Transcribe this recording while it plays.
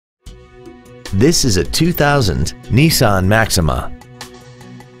This is a 2000 Nissan Maxima.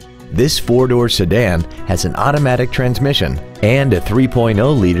 This four-door sedan has an automatic transmission and a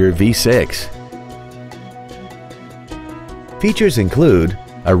 3.0-liter V6. Features include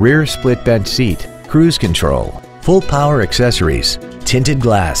a rear split bench seat, cruise control, full power accessories, tinted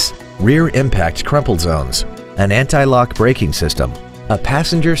glass, rear impact crumple zones, an anti-lock braking system, a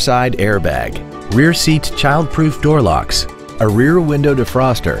passenger side airbag, rear seat child-proof door locks, a rear window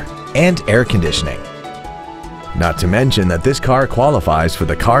defroster, and air conditioning. Not to mention that this car qualifies for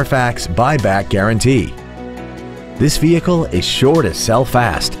the Carfax buyback guarantee. This vehicle is sure to sell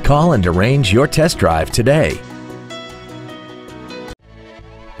fast. Call and arrange your test drive today.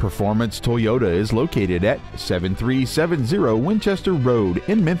 Performance Toyota is located at 7370 Winchester Road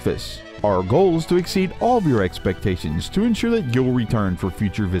in Memphis. Our goal is to exceed all of your expectations to ensure that you'll return for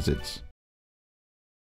future visits.